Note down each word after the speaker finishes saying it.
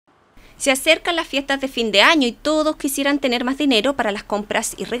Se acercan las fiestas de fin de año y todos quisieran tener más dinero para las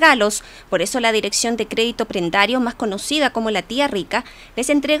compras y regalos. Por eso la Dirección de Crédito Prendario, más conocida como la Tía Rica,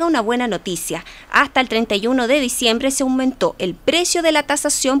 les entrega una buena noticia. Hasta el 31 de diciembre se aumentó el precio de la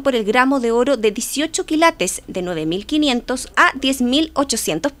tasación por el gramo de oro de 18 quilates, de 9.500 a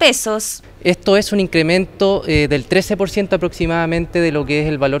 10.800 pesos. Esto es un incremento del 13% aproximadamente de lo que es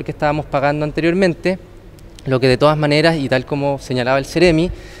el valor que estábamos pagando anteriormente, lo que de todas maneras, y tal como señalaba el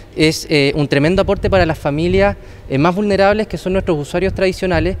Ceremi, es un tremendo aporte para las familias más vulnerables, que son nuestros usuarios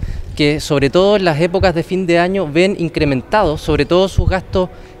tradicionales, que sobre todo en las épocas de fin de año ven incrementados sobre todo sus gastos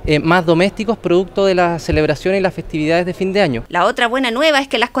más domésticos producto de las celebraciones y las festividades de fin de año. La otra buena nueva es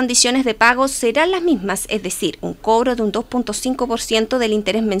que las condiciones de pago serán las mismas, es decir, un cobro de un 2.5% del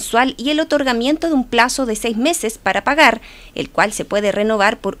interés mensual y el otorgamiento de un plazo de 6 meses para pagar, el cual se puede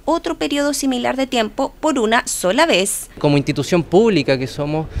renovar por otro periodo similar de tiempo por una sola vez. Como institución pública que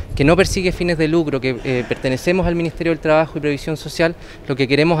somos, que no persigue fines de lucro, que pertenecemos al Ministerio del Trabajo y Previsión Social, lo que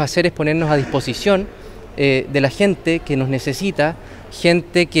queremos hacer es ponernos a disposición de la gente que nos necesita,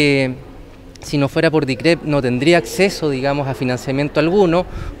 gente que si no fuera por DICREP no tendría acceso, digamos, a financiamiento alguno,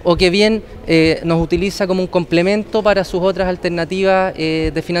 o que bien nos utiliza como un complemento para sus otras alternativas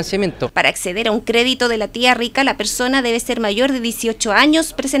de financiamiento. Para acceder a un crédito de la Tía Rica, la persona debe ser mayor de 18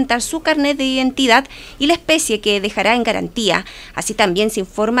 años, presentar su carnet de identidad y la especie que dejará en garantía. Así también se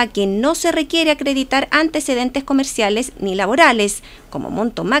informa que no se requiere acreditar antecedentes comerciales ni laborales. Como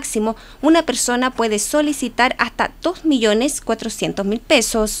monto máximo, una persona puede solicitar hasta 2.400.000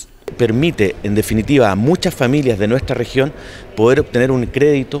 pesos. Permite, en definitiva, a muchas familias de nuestra región poder obtener un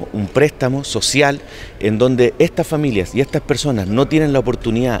crédito, un préstamo social, en donde estas familias y estas personas no tienen la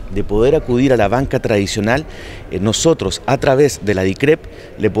oportunidad de poder acudir a la banca tradicional. Nosotros, a través de la DICREP,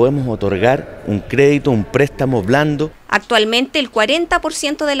 le podemos otorgar un crédito, un préstamo blando. Actualmente el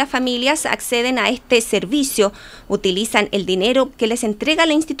 40% de las familias acceden a este servicio, utilizan el dinero que les entrega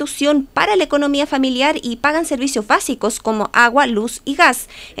la institución para la economía familiar y pagan servicios básicos como agua, luz y gas,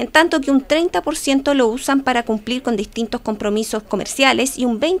 en tanto que un 30% lo usan para cumplir con distintos compromisos comerciales y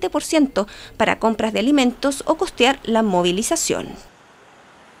un 20% para compras de alimentos o costear la movilización.